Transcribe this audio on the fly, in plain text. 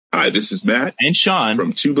Hi, this is Matt and Sean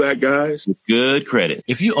from Two Black Guys with Good Credit.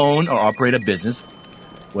 If you own or operate a business,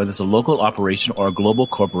 whether it's a local operation or a global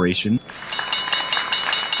corporation,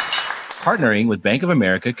 partnering with Bank of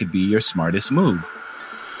America could be your smartest move.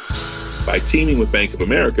 By teaming with Bank of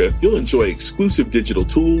America, you'll enjoy exclusive digital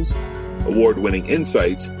tools, award-winning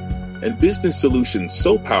insights, and business solutions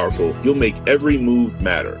so powerful you'll make every move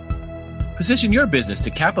matter. Position your business to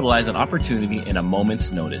capitalize on opportunity in a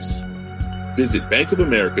moment's notice. Visit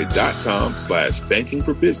bankofamerica.com/banking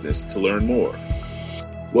for business to learn more.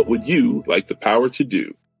 What would you like the power to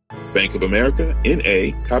do? Bank of America,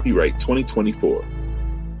 N.A., copyright 2024.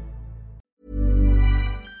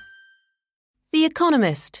 The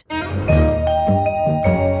Economist.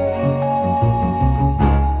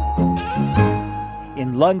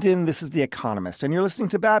 In London, this is The Economist, and you're listening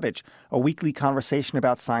to Babbage, a weekly conversation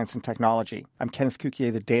about science and technology. I'm Kenneth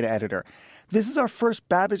Cukier, the data editor. This is our first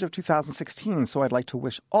Babbage of 2016, so I'd like to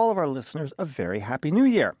wish all of our listeners a very happy new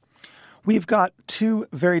year. We've got two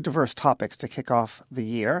very diverse topics to kick off the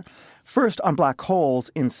year. First, on black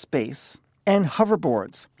holes in space and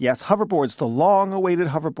hoverboards. Yes, hoverboards, the long-awaited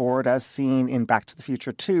hoverboard as seen in Back to the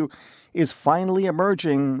Future 2, is finally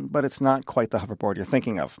emerging, but it's not quite the hoverboard you're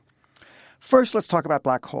thinking of. First, let's talk about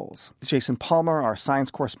black holes. Jason Palmer, our science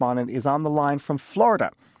correspondent, is on the line from Florida,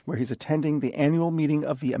 where he's attending the annual meeting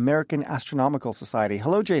of the American Astronomical Society.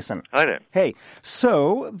 Hello, Jason. Hi there. Hey,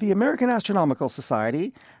 so the American Astronomical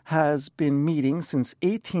Society has been meeting since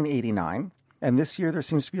 1889, and this year there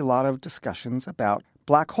seems to be a lot of discussions about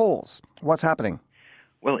black holes. What's happening?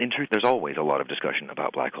 Well, in truth, there's always a lot of discussion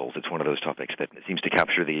about black holes. It's one of those topics that seems to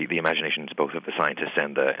capture the imaginations both of the scientists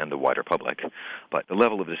and the wider public. But the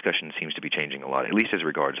level of discussion seems to be changing a lot, at least as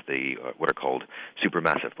regards the what are called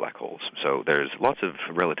supermassive black holes. So there's lots of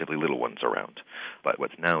relatively little ones around. But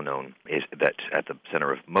what's now known is that at the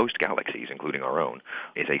center of most galaxies, including our own,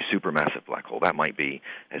 is a supermassive black hole. That might be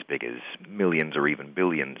as big as millions or even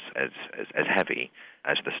billions, as heavy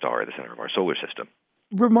as the star at the center of our solar system.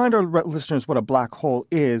 Remind our listeners what a black hole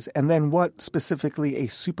is, and then what specifically a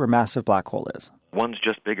supermassive black hole is. One's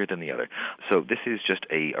just bigger than the other. So this is just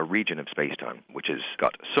a region of space-time which has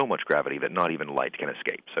got so much gravity that not even light can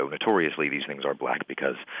escape. So notoriously these things are black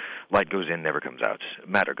because light goes in, never comes out.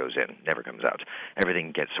 Matter goes in, never comes out.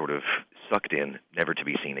 Everything gets sort of sucked in, never to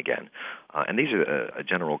be seen again. And these are a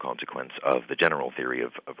general consequence of the general theory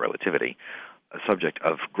of relativity, a subject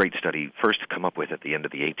of great study first come up with at the end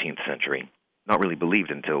of the 18th century. Not really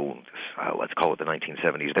believed until, let's call it the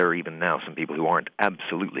 1970s. There are even now some people who aren't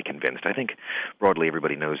absolutely convinced. I think broadly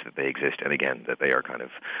everybody knows that they exist, and again, that they are kind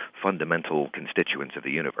of fundamental constituents of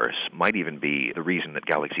the universe, might even be the reason that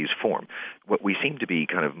galaxies form. What we seem to be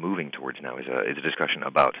kind of moving towards now is a discussion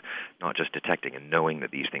about not just detecting and knowing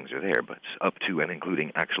that these things are there, but up to and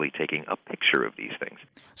including actually taking a picture of these things.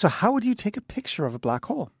 So how would you take a picture of a black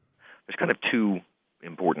hole? There's kind of two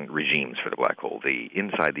important regimes for the black hole. The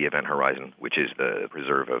inside the event horizon, which is the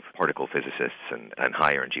preserve of particle physicists and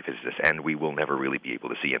high-energy physicists, and we will never really be able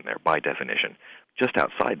to see in there by definition. Just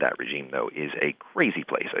outside that regime, though, is a crazy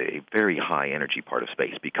place, a very high-energy part of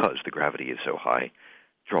space because the gravity is so high,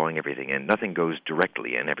 drawing everything in. Nothing goes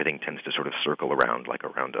directly in. Everything tends to sort of circle around like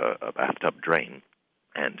around a bathtub drain.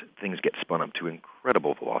 And things get spun up to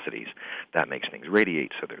incredible velocities. That makes things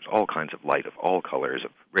radiate, so there's all kinds of light of all colors,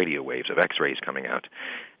 of radio waves, of X-rays coming out.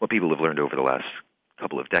 What people have learned over the last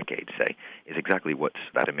couple of decades, say, is exactly what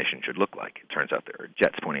that emission should look like. It turns out there are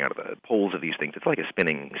jets pointing out of the poles of these things. It's like a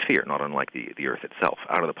spinning sphere, not unlike the Earth itself.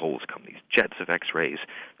 Out of the poles come these jets of X-rays.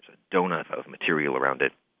 There's a donut of material around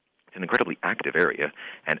it. It's an incredibly active area,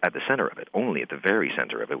 and at the center of it, only at the very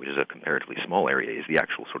center of it, which is a comparatively small area, is the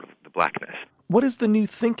actual sort of the blackness. What is the new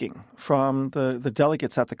thinking from the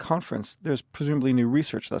delegates at the conference? There's presumably new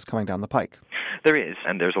research that's coming down the pike. There is,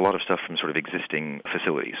 and there's a lot of stuff from sort of existing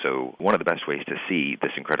facilities. So one of the best ways to see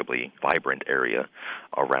this incredibly vibrant area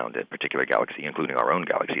around a particular galaxy, including our own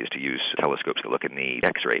galaxy, is to use telescopes that look in the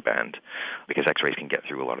X-ray band, because X-rays can get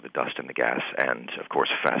through a lot of the dust and the gas, and of course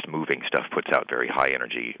fast-moving stuff puts out very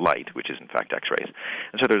high-energy light, which is in fact X-rays.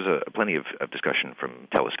 And so there's plenty of discussion from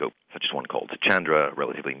telescopes, such as one called Chandra, a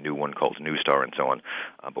relatively new one called New Star, and so on.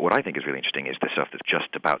 But what I think is really interesting is the stuff that's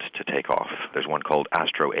just about to take off. There's one called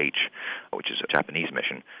Astro H, which is a Japanese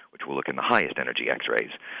mission, which will look in the highest energy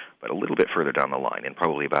X-rays. But a little bit further down the line, in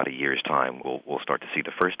probably about a year's time, we'll start to see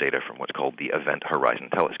the first data from what's called the Event Horizon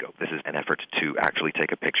Telescope. This is an effort to actually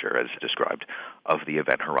take a picture, as described, of the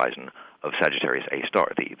event horizon of Sagittarius A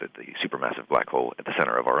star, the supermassive black hole at the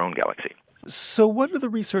center of our own galaxy. So what do the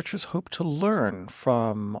researchers hope to learn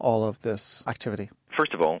from all of this activity?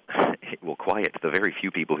 First of all, it will quiet. The very few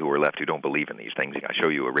people who are left who don't believe in these things. I show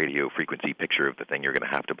you a radio frequency picture of the thing, you're going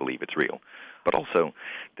to have to believe it's real. But also,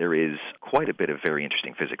 there is quite a bit of very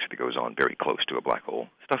interesting physics that goes on very close to a black hole,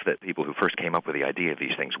 stuff that people who first came up with the idea of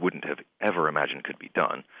these things wouldn't have ever imagined could be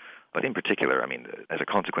done. But in particular, as a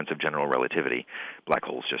consequence of general relativity, black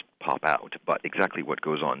holes just pop out. But exactly what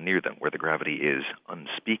goes on near them, where the gravity is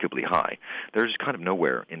unspeakably high, there's kind of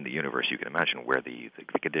nowhere in the universe you can imagine where the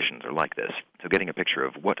conditions are like this. So getting a picture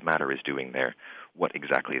of what matter is doing there, what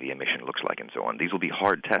exactly the emission looks like, and so on, these will be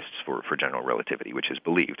hard tests for general relativity, which is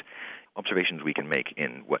believed. Observations we can make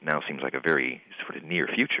in what now seems like a very sort of near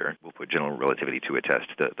future will put general relativity to a test,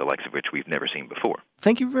 the likes of which we've never seen before.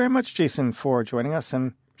 Thank you very much, Jason, for joining us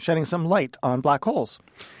and shedding some light on black holes.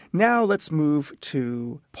 Now let's move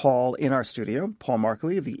to Paul in our studio, Paul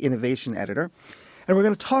Markley, the innovation editor. And we're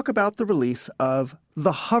going to talk about the release of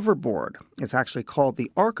the hoverboard. It's actually called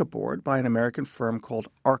the Arca board by an American firm called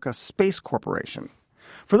Arca Space Corporation.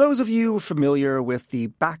 For those of you familiar with the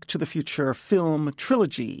Back to the Future film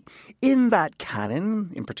trilogy, in that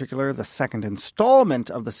canon, in particular the second installment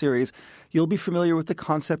of the series, you'll be familiar with the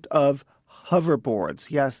concept of hoverboards.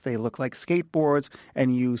 Yes, they look like skateboards,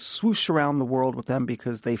 and you swoosh around the world with them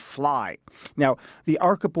because they fly. Now, the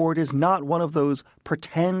Arca board is not one of those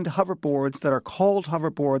pretend hoverboards that are called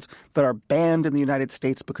hoverboards that are banned in the United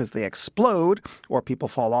States because they explode or people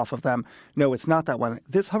fall off of them. No, it's not that one.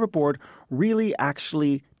 This hoverboard really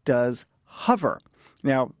actually does hover.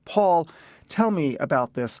 Now, Paul, tell me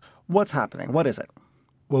about this. What's happening? What is it?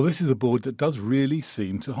 Well, this is a board that does really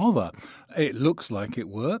seem to hover. It looks like it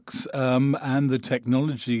works, and the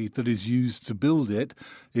technology that is used to build it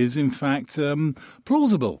is, in fact,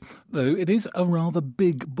 plausible. Though it is a rather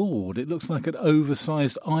big board. It looks like an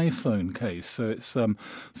oversized iPhone case, so it's some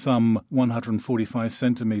 145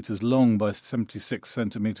 centimeters long by 76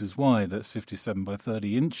 centimeters wide. That's 57 by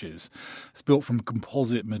 30 inches. It's built from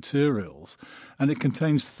composite materials, and it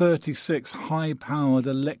contains 36 high-powered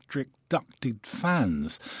electric ducted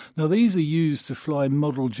fans. Now, these are used to fly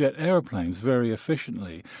model jet aeroplanes very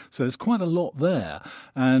efficiently, so there's quite a lot there.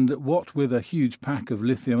 And what with a huge pack of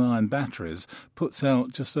lithium-ion batteries puts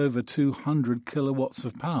out just over 200 kilowatts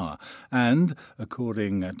of power. And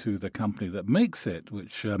according to the company that makes it,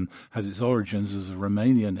 which has its origins as a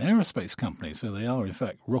Romanian aerospace company, so they are in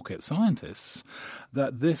fact rocket scientists,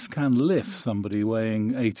 that this can lift somebody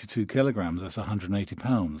weighing 82 kilograms, that's 180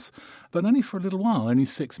 pounds, but only for a little while, only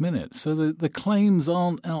 6 minutes. So the claims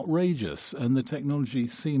aren't outrageous and the technology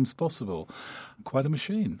seems possible. Quite a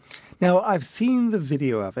machine. Now, I've seen the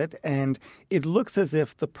video of it, and it looks as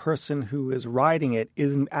if the person who is riding it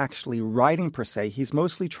isn't actually riding per se. He's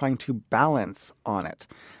mostly trying to balance on it.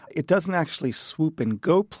 It doesn't actually swoop and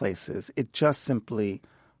go places. It just simply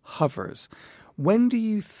hovers. When do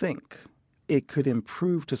you think it could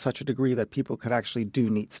improve to such a degree that people could actually do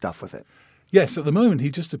neat stuff with it? Yes, at the moment he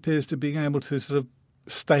just appears to be able to sort of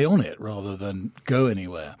stay on it rather than go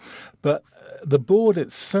anywhere. But the board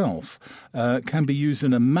itself can be used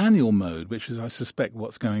in a manual mode, which is, I suspect,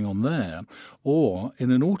 what's going on there, or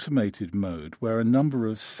in an automated mode where a number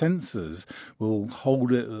of sensors will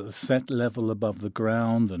hold it at a set level above the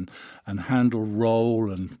ground and handle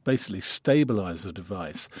roll and basically stabilize the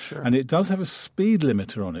device. Sure. And it does have a speed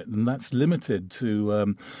limiter on it, and that's limited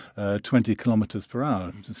to 20 kilometers per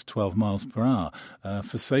hour, just 12 miles per hour,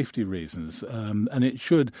 for safety reasons. And it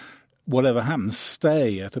should, whatever happens,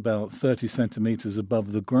 stay at about 30 centimeters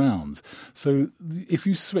above the ground. So if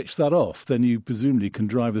you switch that off, then you presumably can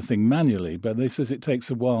drive the thing manually, but they says it takes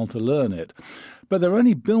a while to learn it. But they're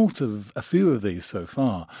only built of a few of these so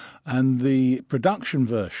far, and the production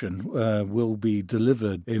version will be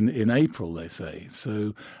delivered in April, they say.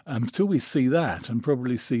 So until we see that and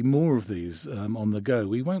probably see more of these on the go,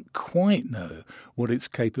 we won't quite know what its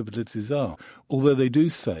capabilities are, although they do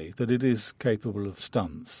say that it is capable of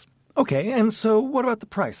stunts. Okay, and so what about the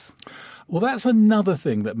price? Well, that's another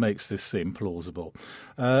thing that makes this seem plausible.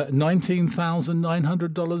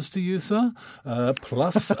 $19,900 to you, sir,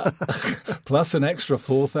 plus an extra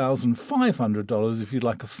 $4,500 if you'd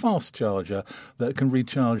like a fast charger that can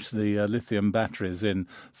recharge the lithium batteries in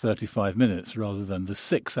 35 minutes rather than the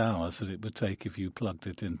 6 hours that it would take if you plugged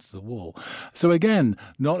it into the wall. So again,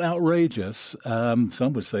 not outrageous.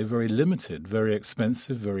 Some would say very limited, very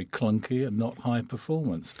expensive, very clunky, and not high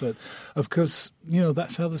performance. But of course,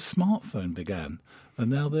 that's how the smartphone began,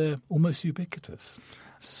 and now they're almost ubiquitous.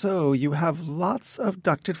 So you have lots of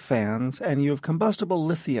ducted fans and you have combustible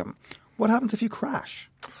lithium. What happens if you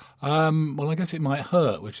crash? Well, I guess it might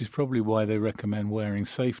hurt, which is probably why they recommend wearing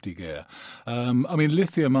safety gear.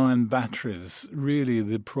 Lithium-ion batteries, really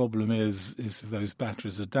the problem is if those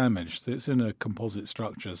batteries are damaged. It's in a composite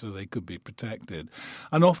structure, so they could be protected.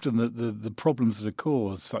 And often the problems that are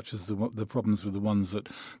caused, such as the problems with the ones at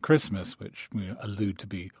Christmas, which allude to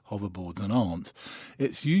be hoverboards and aren't,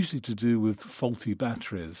 it's usually to do with faulty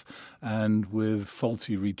batteries and with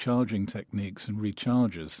faulty recharging techniques and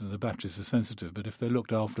rechargers. So the batteries are sensitive, but if they're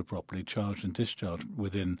looked after properly, charged and discharged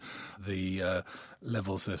within the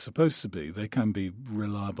levels they're supposed to be, they can be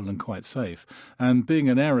reliable and quite safe. And being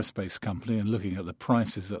an aerospace company and looking at the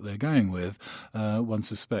prices that they're going with, one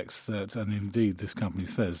suspects that, and indeed this company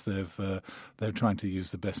says, they're trying to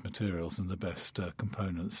use the best materials and the best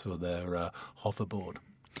components for their hoverboard.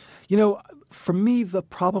 For me, the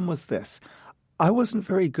problem was this. I wasn't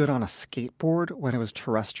very good on a skateboard when it was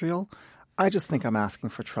terrestrial. I just think I'm asking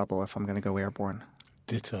for trouble if I'm going to go airborne.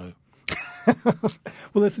 Ditto. Well,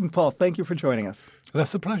 listen, Paul, thank you for joining us.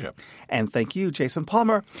 That's a pleasure. And thank you, Jason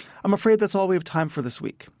Palmer. I'm afraid that's all we have time for this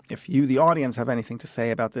week. If you, the audience, have anything to say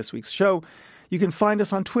about this week's show, you can find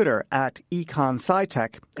us on Twitter at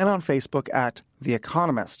EconSciTech and on Facebook at The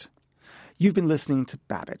Economist. You've been listening to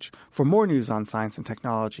Babbage. For more news on science and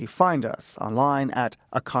technology, find us online at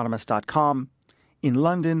economist.com. In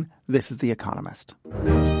London, this is The Economist.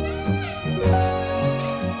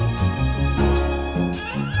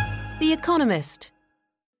 The Economist.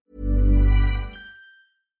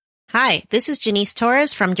 Hi, this is Janice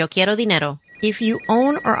Torres from Yo Quiero Dinero. If you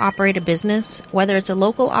own or operate a business, whether it's a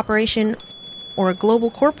local operation or a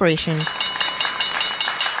global corporation,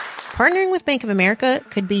 partnering with Bank of America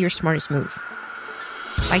could be your smartest move.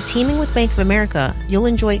 By teaming with Bank of America, you'll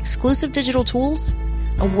enjoy exclusive digital tools,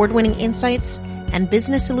 award-winning insights, and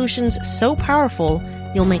business solutions so powerful,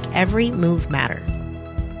 you'll make every move matter.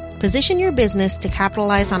 Position your business to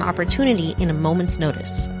capitalize on opportunity in a moment's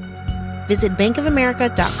notice. Visit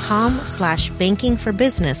bankofamerica.com/banking for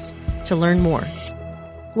business to learn more.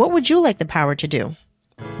 What would you like the power to do?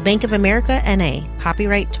 Bank of America, N.A.,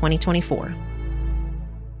 copyright 2024.